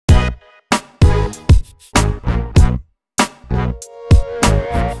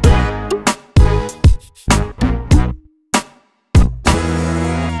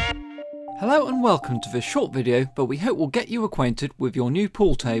and welcome to this short video, but we hope will get you acquainted with your new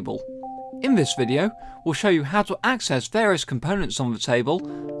pool table. In this video, we'll show you how to access various components on the table,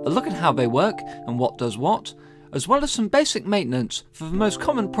 a look at how they work and what does what, as well as some basic maintenance for the most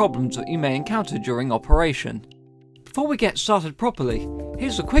common problems that you may encounter during operation. Before we get started properly,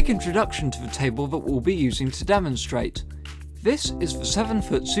 here's a quick introduction to the table that we'll be using to demonstrate. This is the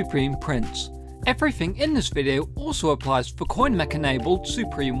 7-foot Supreme Prince. Everything in this video also applies for Coin-Mech enabled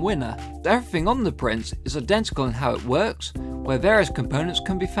Supreme Winner. Everything on the Prince is identical in how it works, where various components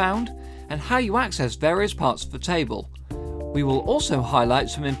can be found, and how you access various parts of the table. We will also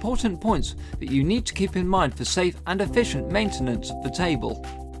highlight some important points that you need to keep in mind for safe and efficient maintenance of the table.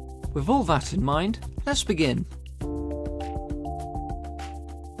 With all that in mind, let's begin.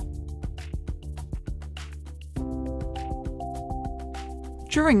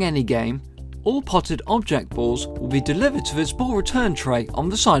 During any game, all potted object balls will be delivered to this ball return tray on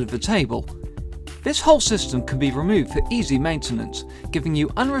the side of the table. This whole system can be removed for easy maintenance, giving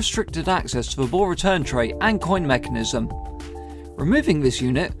you unrestricted access to the ball return tray and coin mechanism. Removing this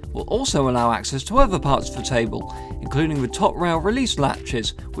unit will also allow access to other parts of the table, including the top rail release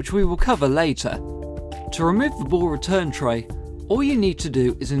latches, which we will cover later. To remove the ball return tray, all you need to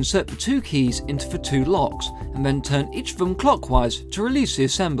do is insert the two keys into the two locks, and then turn each of them clockwise to release the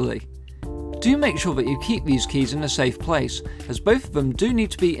assembly. Do make sure that you keep these keys in a safe place, as both of them do need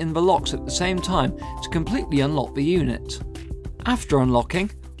to be in the locks at the same time to completely unlock the unit. After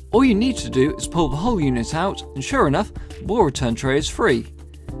unlocking, all you need to do is pull the whole unit out, and sure enough, the ball return tray is free.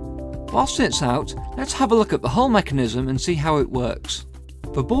 Whilst it's out, let's have a look at the whole mechanism and see how it works.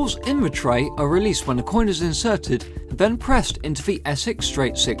 The balls in the tray are released when a coin is inserted and then pressed into the Essex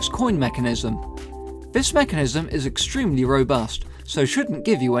Straight 6 coin mechanism. This mechanism is extremely robust, so shouldn't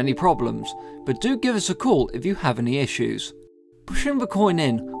give you any problems, but do give us a call if you have any issues. Pushing the coin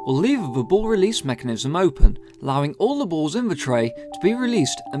in will leave the ball release mechanism open, allowing all the balls in the tray to be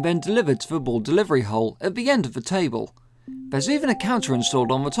released and then delivered to the ball delivery hole at the end of the table. There's even a counter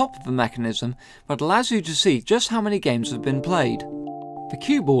installed on the top of the mechanism that allows you to see just how many games have been played. The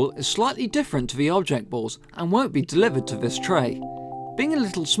cue ball is slightly different to the object balls and won't be delivered to this tray. Being a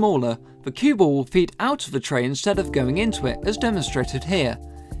little smaller, the cue ball will feed out of the tray instead of going into it as demonstrated here.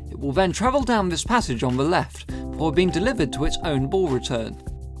 It will then travel down this passage on the left before being delivered to its own ball return.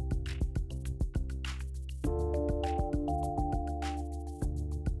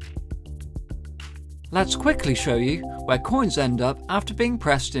 Let's quickly show you where coins end up after being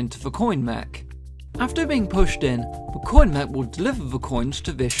pressed into the Coin-Mech. After being pushed in, the Coin-Mech will deliver the coins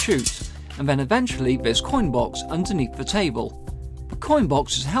to this chute, and then eventually this coin box underneath the table. The coin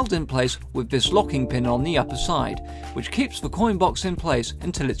box is held in place with this locking pin on the upper side, which keeps the coin box in place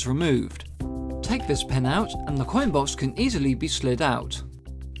until it's removed. Take this pin out and the coin box can easily be slid out.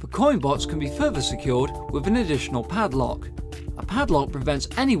 The coin box can be further secured with an additional padlock. A padlock prevents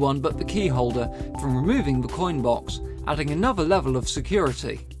anyone but the key holder from removing the coin box, adding another level of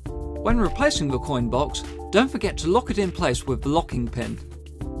security. When replacing the coin box, don't forget to lock it in place with the locking pin.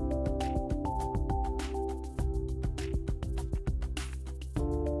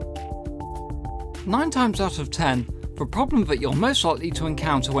 Nine times out of 10, the problem that you're most likely to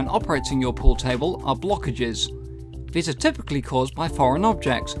encounter when operating your pool table are blockages. These are typically caused by foreign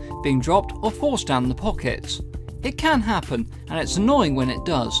objects being dropped or forced down the pockets. It can happen, and it's annoying when it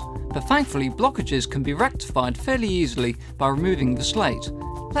does, but thankfully blockages can be rectified fairly easily by removing the slate.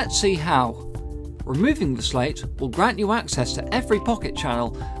 Let's see how. Removing the slate will grant you access to every pocket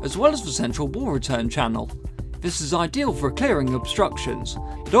channel as well as the central ball return channel. This is ideal for clearing obstructions.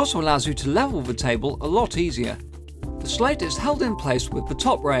 It also allows you to level the table a lot easier. The slate is held in place with the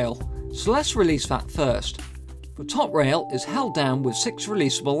top rail, so let's release that first. The top rail is held down with 6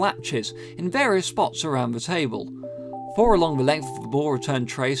 releasable latches in various spots around the table, 4 along the length of the ball return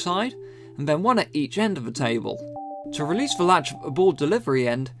tray side, and then 1 at each end of the table. To release the latch at the ball delivery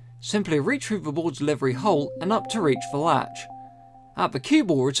end, simply reach through the ball delivery hole and up to reach the latch. At the cue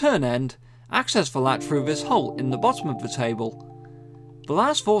ball return end, access the latch through this hole in the bottom of the table. The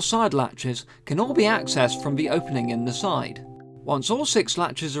last 4 side latches can all be accessed from the opening in the side. Once all 6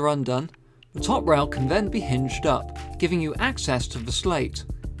 latches are undone, the top rail can then be hinged up, giving you access to the slate.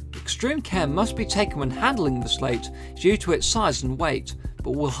 Extreme care must be taken when handling the slate due to its size and weight,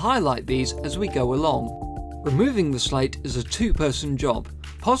 but we'll highlight these as we go along. Removing the slate is a 2-person job,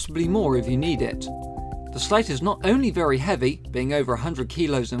 possibly more if you need it. The slate is not only very heavy, being over 100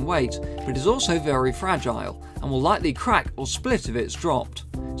 kilos in weight, but is also very fragile and will likely crack or split if it's dropped,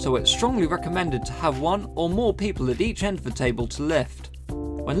 so it's strongly recommended to have 1 or more people at each end of the table to lift.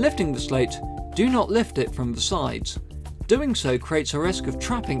 When lifting the slate, do not lift it from the sides. Doing so creates a risk of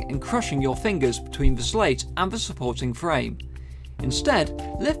trapping and crushing your fingers between the slate and the supporting frame. Instead,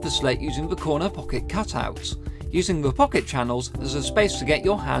 lift the slate using the corner pocket cutouts, using the pocket channels as a space to get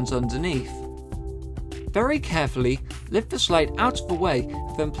your hands underneath. Very carefully, lift the slate out of the way,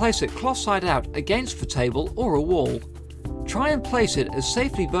 then place it cloth side out against the table or a wall. Try and place it as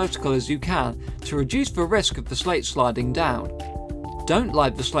safely vertical as you can to reduce the risk of the slate sliding down. Don't lie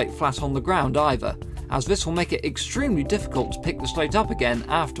the slate flat on the ground either, as this will make it extremely difficult to pick the slate up again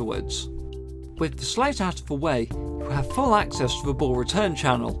afterwards. With the slate out of the way, you have full access to the ball return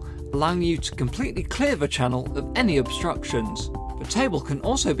channel, allowing you to completely clear the channel of any obstructions. The table can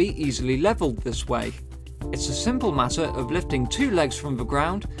also be easily levelled this way. It's a simple matter of lifting 2 legs from the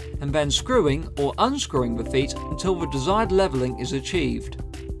ground and then screwing or unscrewing the feet until the desired levelling is achieved.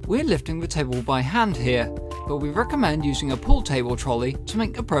 We're lifting the table by hand here, but we recommend using a pull table trolley to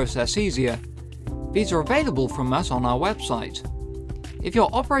make the process easier. These are available from us on our website. If you're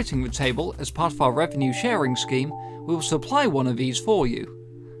operating the table as part of our revenue sharing scheme, we will supply one of these for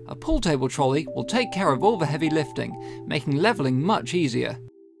you. A pull table trolley will take care of all the heavy lifting, making levelling much easier.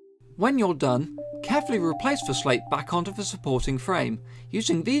 When you're done, carefully replace the slate back onto the supporting frame,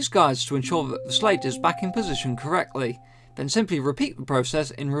 using these guides to ensure that the slate is back in position correctly. Then simply repeat the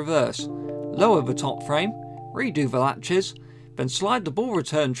process in reverse. Lower the top frame, redo the latches, then slide the ball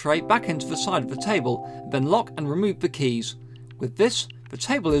return tray back into the side of the table, then lock and remove the keys. With this, the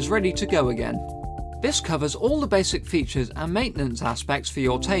table is ready to go again. This covers all the basic features and maintenance aspects for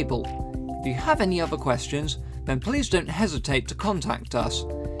your table. If you have any other questions, then please don't hesitate to contact us.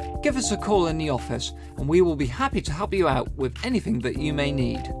 Give us a call in the office and we will be happy to help you out with anything that you may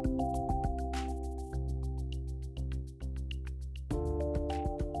need.